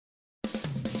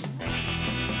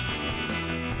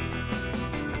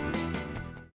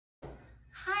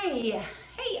Hi,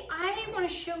 hey, I want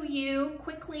to show you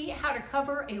quickly how to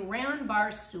cover a round bar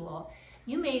stool.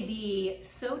 You may be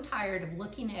so tired of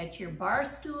looking at your bar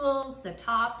stools, the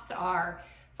tops are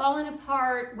falling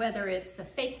apart, whether it's a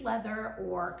fake leather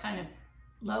or kind of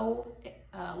low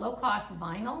cost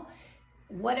vinyl.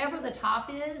 Whatever the top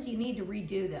is, you need to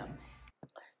redo them.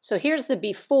 So here's the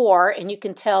before, and you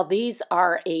can tell these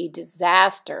are a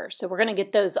disaster. So we're going to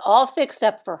get those all fixed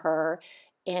up for her,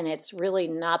 and it's really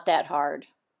not that hard.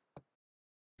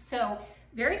 So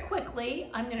very quickly,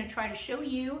 I'm going to try to show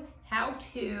you how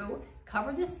to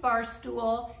cover this bar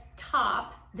stool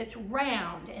top that's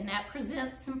round, and that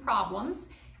presents some problems,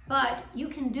 but you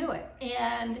can do it.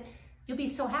 And you'll be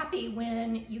so happy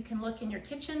when you can look in your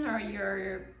kitchen or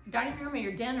your dining room or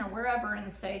your den or wherever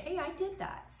and say, hey, I did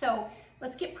that. So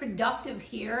let's get productive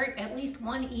here, at least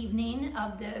one evening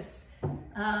of this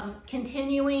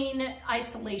continuing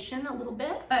isolation a little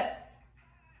bit. But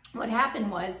what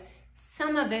happened was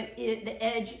some of it, the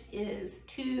edge is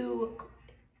too,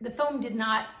 the foam did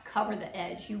not cover the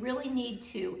edge. You really need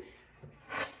to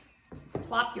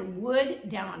plop your wood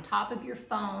down on top of your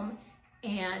foam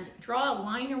and draw a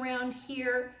line around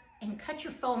here and cut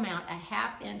your foam out a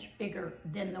 ½ inch bigger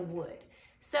than the wood.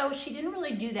 So she didn't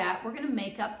really do that. We're gonna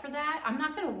make up for that. I'm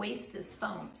not gonna waste this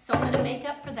foam. So I'm gonna make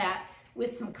up for that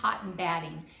with some cotton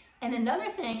batting. And another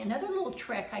thing, another little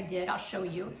trick I did, I'll show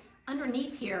you.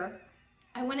 Underneath here,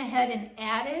 I went ahead and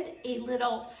added a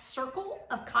little circle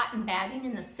of cotton batting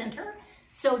in the center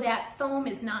so that foam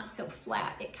is not so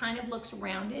flat. It kind of looks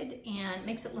rounded and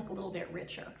makes it look a little bit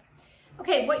richer.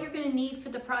 Okay, what you're gonna need for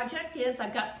the project is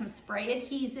I've got some spray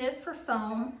adhesive for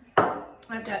foam.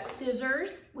 I've got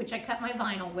scissors, which I cut my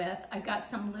vinyl with. I've got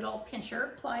some little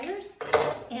pincher pliers,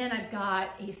 and I've got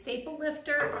a staple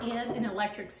lifter and an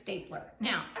electric stapler.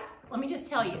 Now, let me just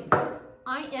tell you,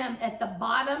 I am at the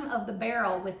bottom of the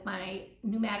barrel with my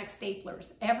pneumatic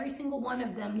staplers. Every single one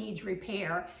of them needs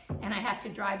repair, and I have to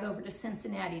drive over to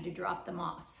Cincinnati to drop them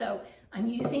off. So I'm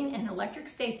using an electric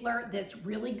stapler that's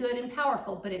really good and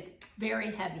powerful, but it's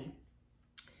very heavy.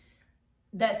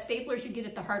 The staplers you get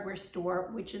at the hardware store,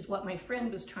 which is what my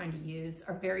friend was trying to use,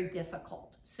 are very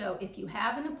difficult. So if you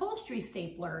have an upholstery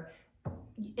stapler,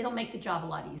 it'll make the job a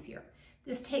lot easier.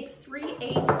 This takes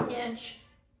 3/8 inch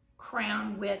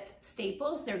crown width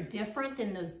staples. They're different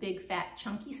than those big fat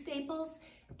chunky staples.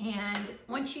 And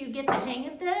once you get the hang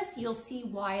of this, you'll see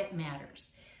why it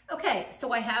matters. Okay,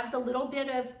 so I have the little bit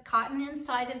of cotton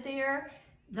inside of there.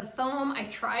 The foam, I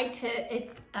tried to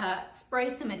spray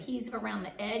some adhesive around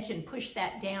the edge and push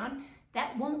that down.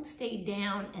 That won't stay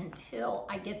down until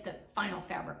I get the final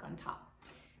fabric on top.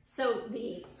 So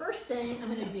the first thing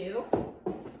I'm gonna do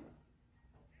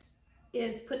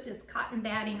is put this cotton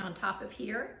batting on top of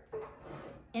here.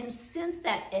 And since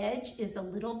that edge is a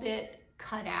little bit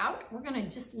cut out, we're gonna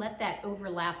just let that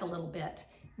overlap a little bit,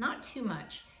 not too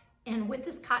much. And with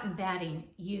this cotton batting,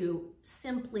 you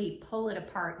simply pull it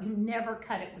apart. You never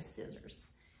cut it with scissors.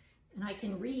 And I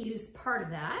can reuse part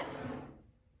of that.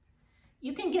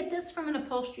 You can get this from an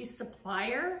upholstery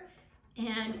supplier,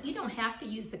 and you don't have to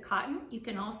use the cotton. You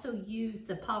can also use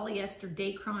the polyester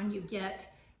Dacron you get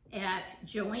at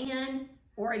Joann,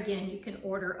 or again, you can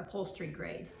order upholstery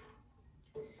grade.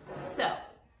 So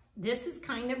this is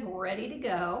kind of ready to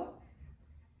go.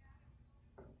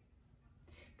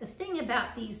 The thing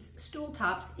about these stool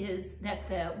tops is that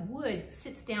the wood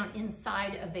sits down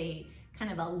inside of a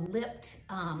kind of a lipped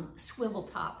swivel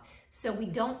top. So we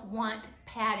don't want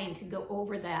padding to go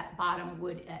over that bottom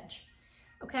wood edge.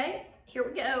 Okay, here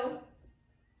we go.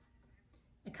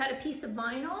 I cut a piece of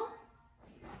vinyl.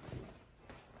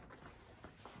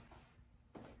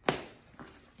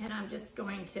 And I'm just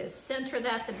going to center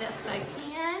that the best I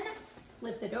can,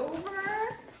 flip it over.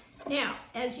 Now,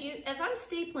 as I'm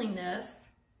stapling this,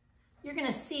 you're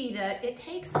gonna see that it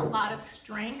takes a lot of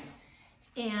strength,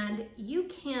 and you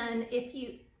can, if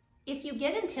you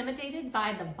get intimidated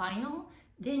by the vinyl,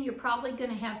 then you're probably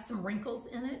gonna have some wrinkles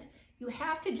in it. You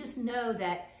have to just know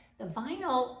that the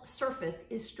vinyl surface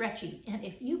is stretchy, and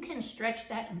if you can stretch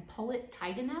that and pull it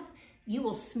tight enough, you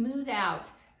will smooth out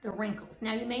the wrinkles.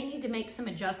 Now you may need to make some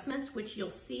adjustments, which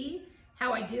you'll see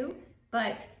how I do,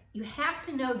 but you have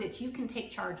to know that you can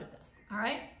take charge of this, all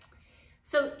right?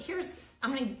 So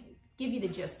I'm gonna give you the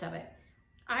gist of it.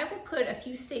 I will put a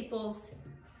few staples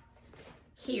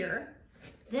here,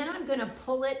 then I'm gonna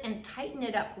pull it and tighten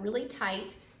it up really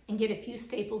tight and get a few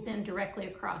staples in directly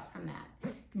across from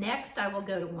that. Next, I will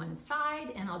go to one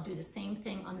side and I'll do the same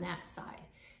thing on that side.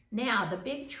 Now, the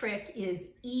big trick is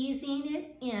easing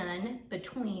it in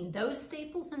between those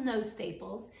staples and those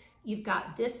staples. You've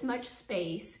got this much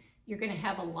space. You're gonna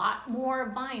have a lot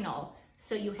more vinyl.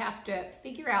 So you have to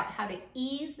figure out how to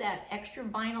ease that extra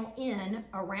vinyl in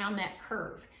around that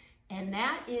curve. And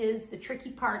that is the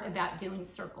tricky part about doing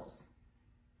circles.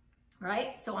 All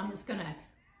right, so I'm just gonna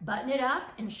button it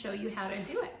up and show you how to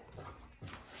do it.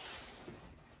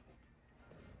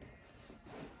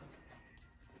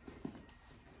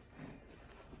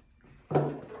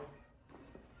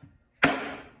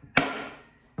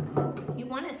 You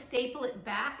want to staple it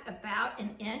back about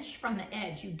an inch from the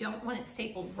edge. You don't want it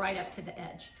stapled right up to the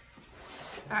edge.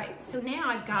 All right, so now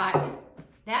I've got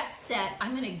that set.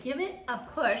 I'm going to give it a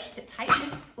push to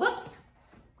tighten. Whoops,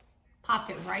 popped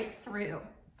it right through.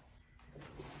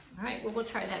 All right, well, we'll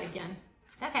try that again.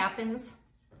 That happens.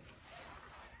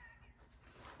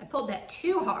 I pulled that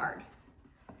too hard.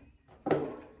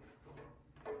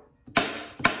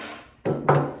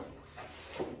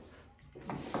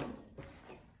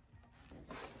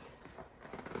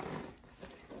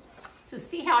 So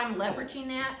see how I'm leveraging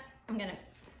that? I'm gonna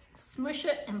smush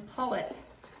it and pull it.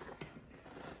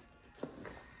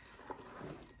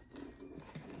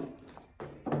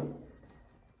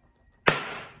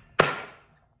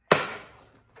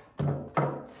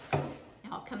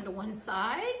 Now I'll come to one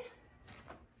side.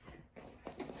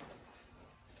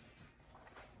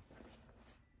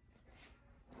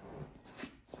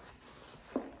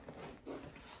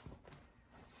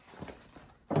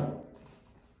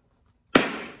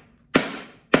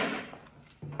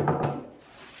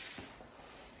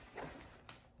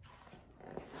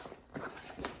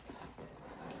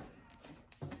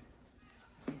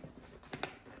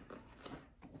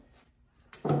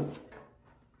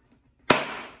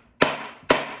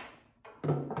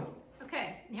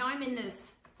 Okay, now I'm in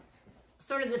this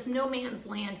sort of this no man's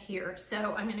land here.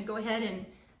 So I'm gonna go ahead and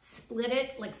split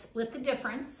it, like split the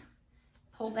difference,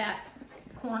 pull that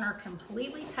corner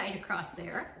completely tight across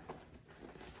there.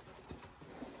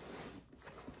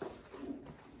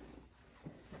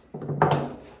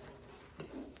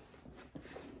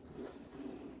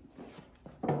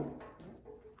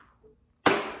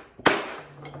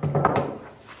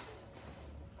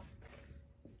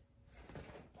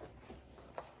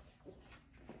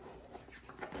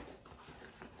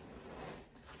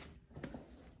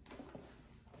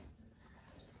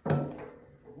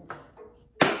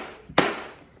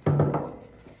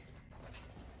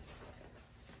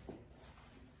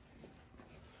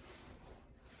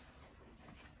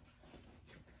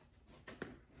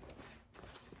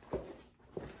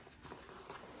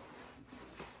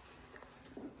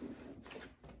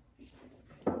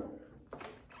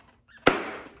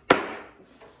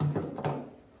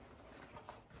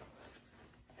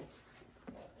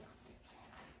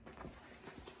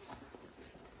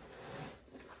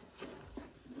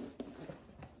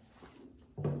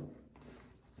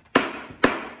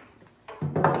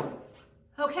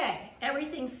 Okay,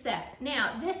 everything's set.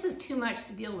 Now, this is too much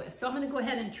to deal with, so I'm gonna go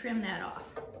ahead and trim that off.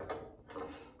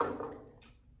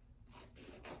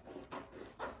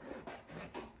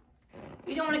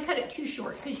 You don't wanna cut it too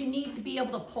short because you need to be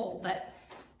able to pull, but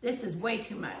this is way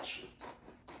too much.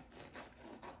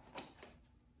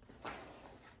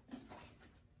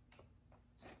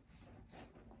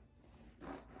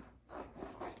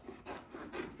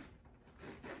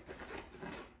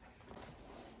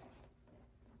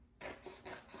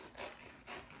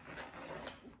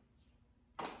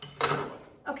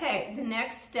 Okay, the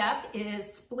next step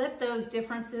is split those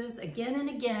differences again and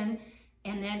again,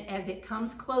 and then as it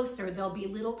comes closer, there'll be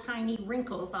little tiny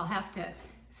wrinkles I'll have to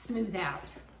smooth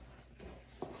out.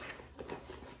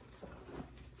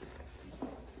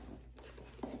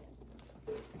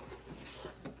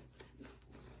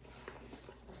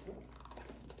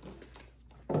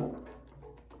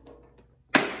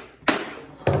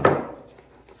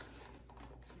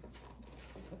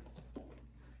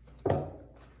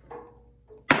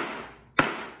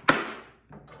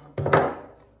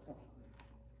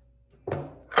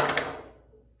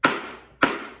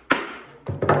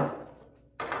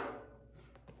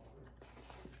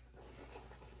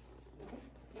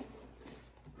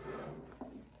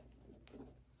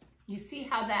 You see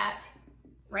how that,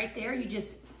 right there, you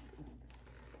just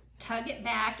tug it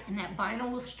back and that vinyl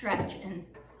will stretch and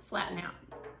flatten out.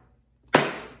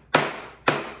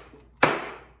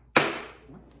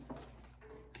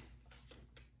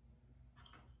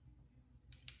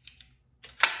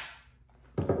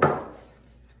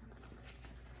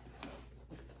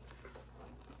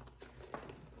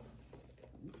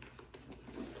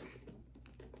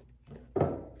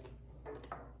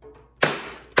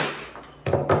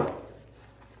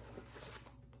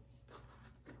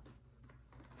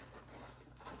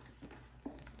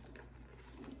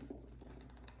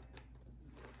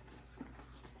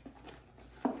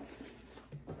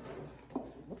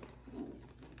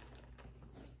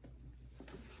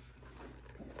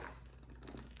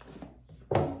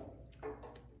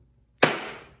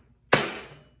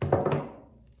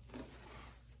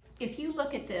 if you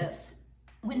look at this,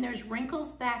 when there's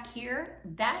wrinkles back here,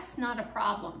 that's not a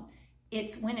problem.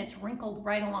 It's when it's wrinkled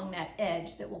right along that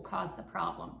edge that will cause the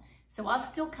problem. So I'll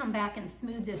still come back and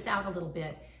smooth this out a little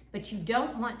bit, but you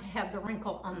don't want to have the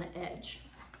wrinkle on the edge.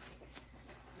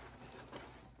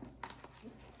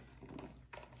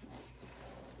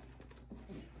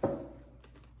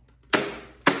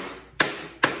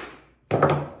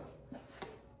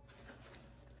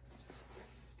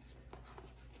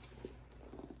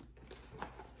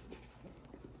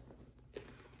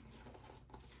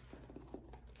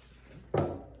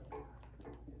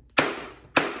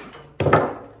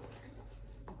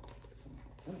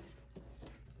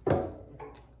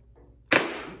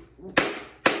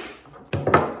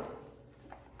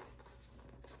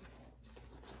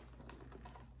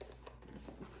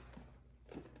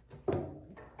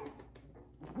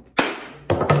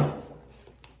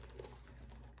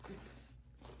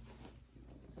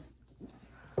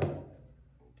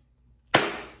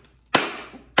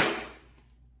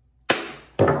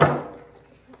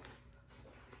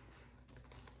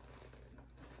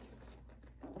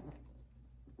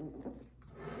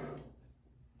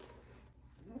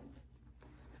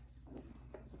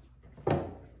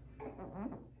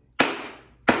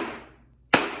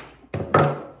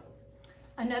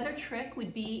 Another trick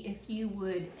would be if you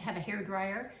would have a hair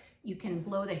dryer, you can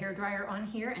blow the hair dryer on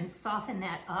here and soften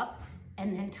that up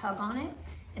and then tug on it.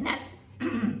 And that's,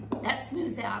 that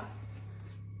smooths out,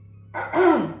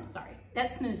 sorry,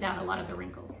 that smooths out a lot of the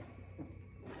wrinkles.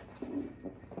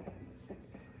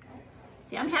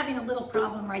 See, I'm having a little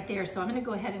problem right there, so I'm gonna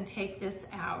go ahead and take this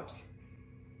out.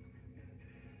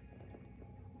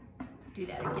 Do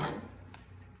that again.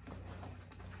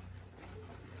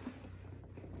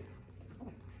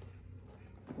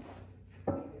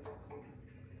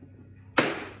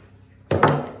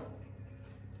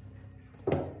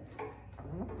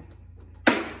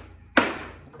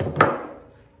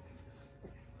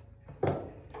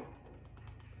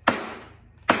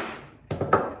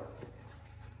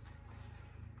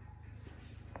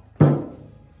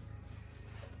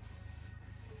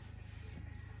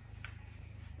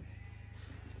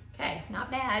 Okay, not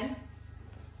bad.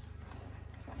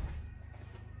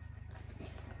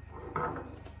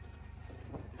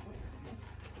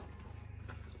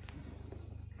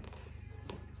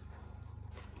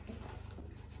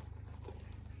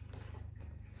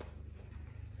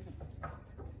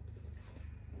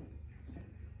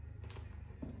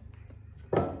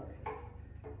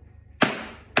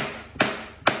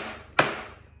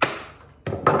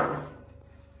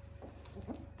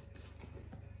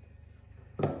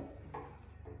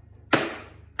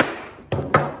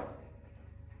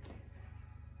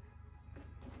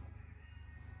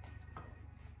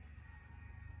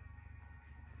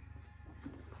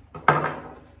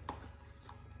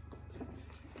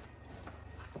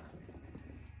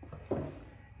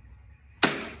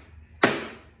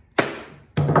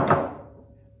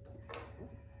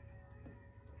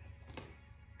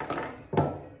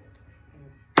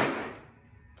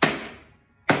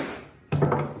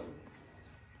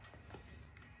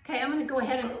 Okay, I'm gonna go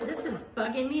ahead and, this is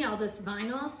bugging me, all this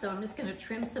vinyl, so I'm just gonna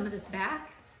trim some of this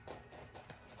back.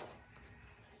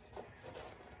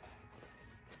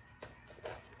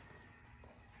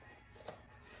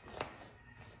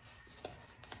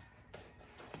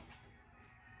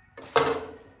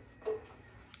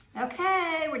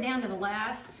 Okay, we're down to the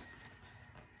last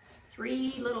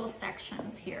 3 little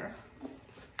sections here.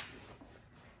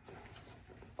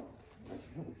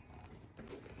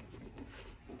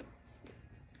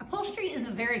 Upholstery is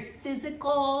a very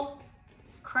physical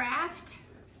craft.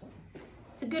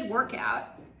 It's a good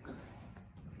workout.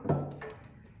 Uh-oh,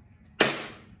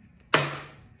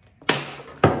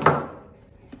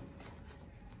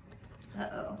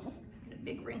 got a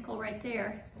big wrinkle right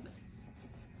there.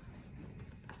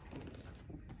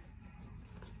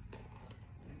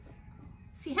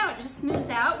 See how it just smooths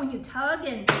out when you tug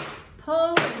and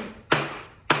pull and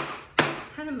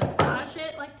kind of massage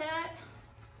it like that?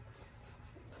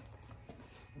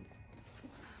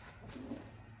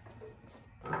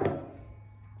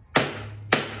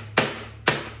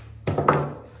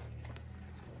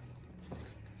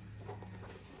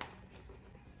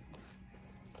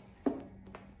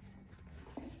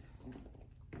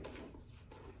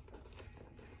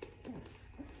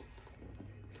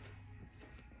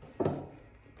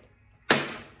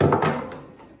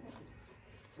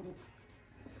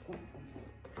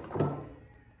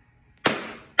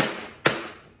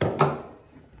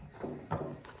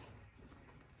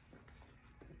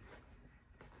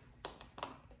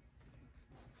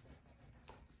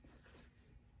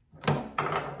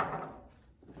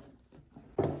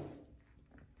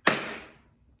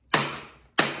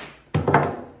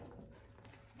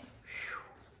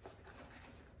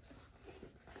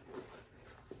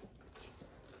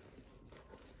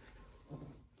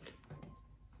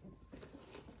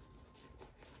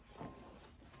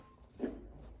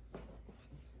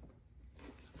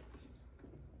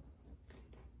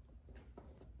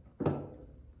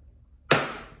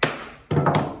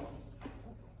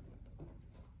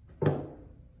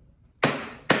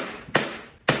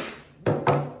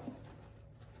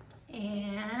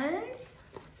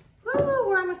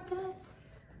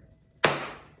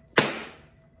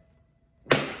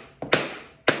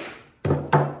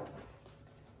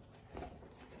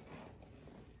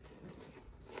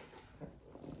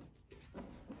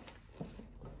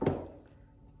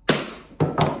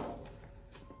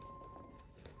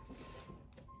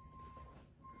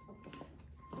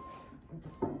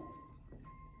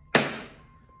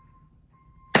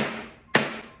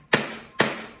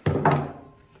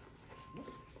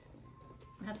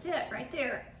 That's it right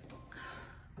there.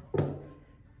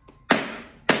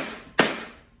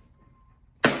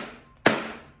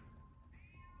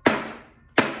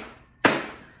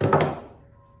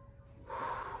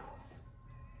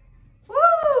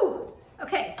 Woo!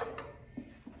 Okay.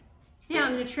 Now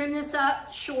I'm going to trim this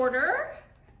up shorter.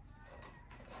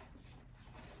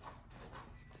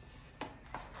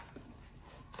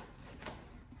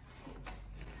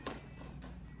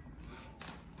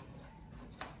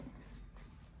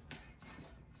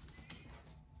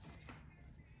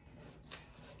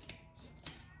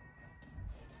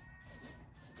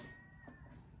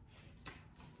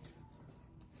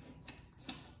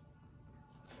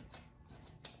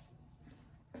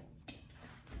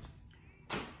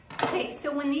 Okay,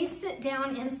 so when these sit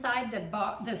down inside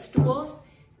the stools,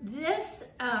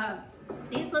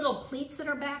 these little pleats that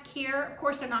are back here, of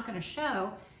course they're not going to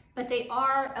show, but they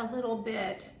are a little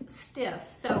bit stiff.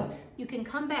 So you can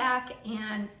come back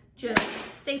and just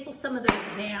staple some of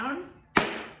those down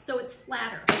so it's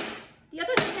flatter. The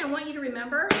other thing I want you to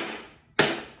remember,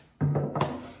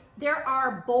 there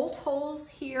are bolt holes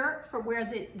here for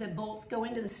where the bolts go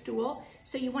into the stool.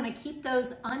 So you want to keep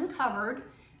those uncovered.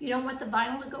 You don't want the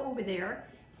vinyl to go over there.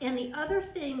 And the other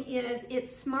thing is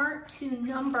it's smart to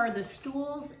number the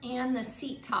stools and the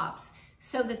seat tops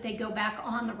so that they go back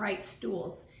on the right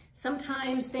stools.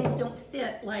 Sometimes things don't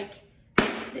fit, like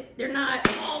they're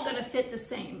not all gonna fit the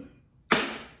same. I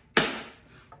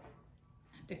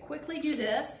have to quickly do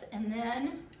this, and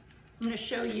then I'm gonna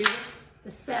show you the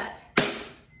set.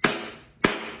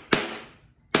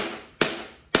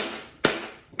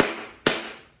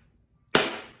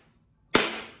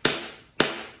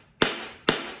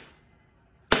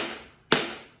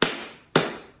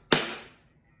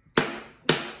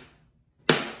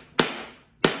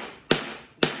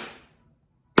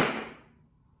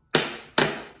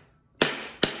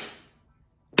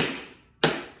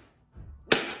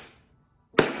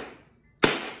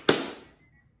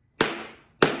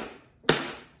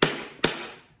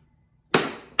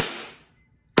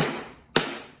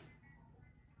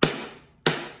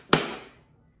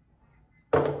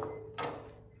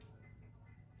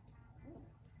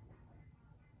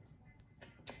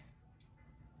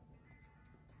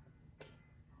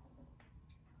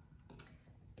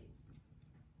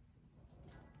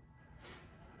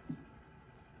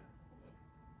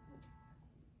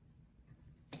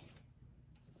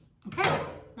 Okay,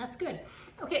 that's good.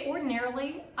 Okay,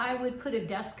 ordinarily I would put a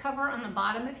dust cover on the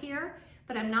bottom of here,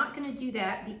 but I'm not going to do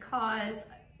that because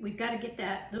we've got to get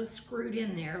those screwed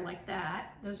in there like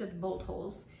that. Those are the bolt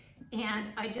holes. And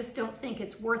I just don't think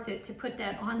it's worth it to put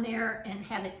that on there and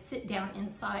have it sit down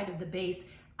inside of the base.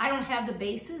 I don't have the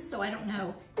bases, so I don't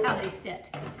know how they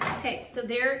fit. Okay, so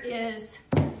there is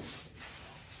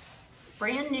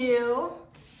brand new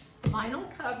vinyl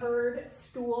covered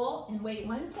stool. And wait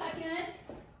 1 second.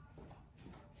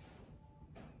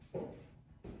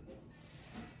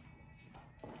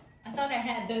 I thought I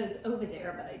had those over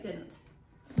there, but I didn't.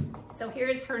 So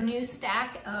here's her new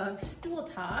stack of stool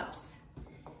tops.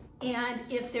 And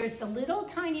if there's the little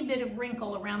tiny bit of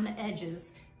wrinkle around the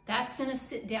edges, that's gonna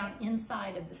sit down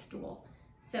inside of the stool.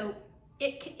 So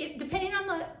it depending on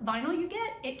the vinyl you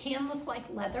get, it can look like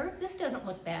leather. This doesn't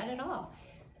look bad at all.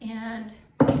 And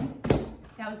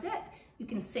that was it. You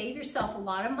can save yourself a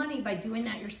lot of money by doing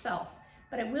that yourself.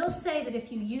 But I will say that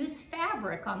if you use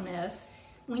fabric on this,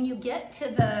 when you get to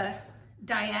the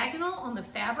diagonal on the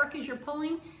fabric as you're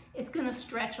pulling, it's gonna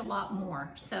stretch a lot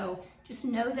more. So just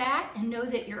know that, and know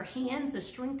that your hands, the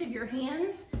strength of your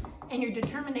hands and your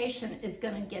determination is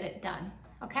gonna get it done,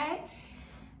 okay?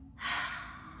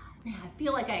 Now I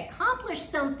feel like I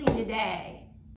accomplished something today.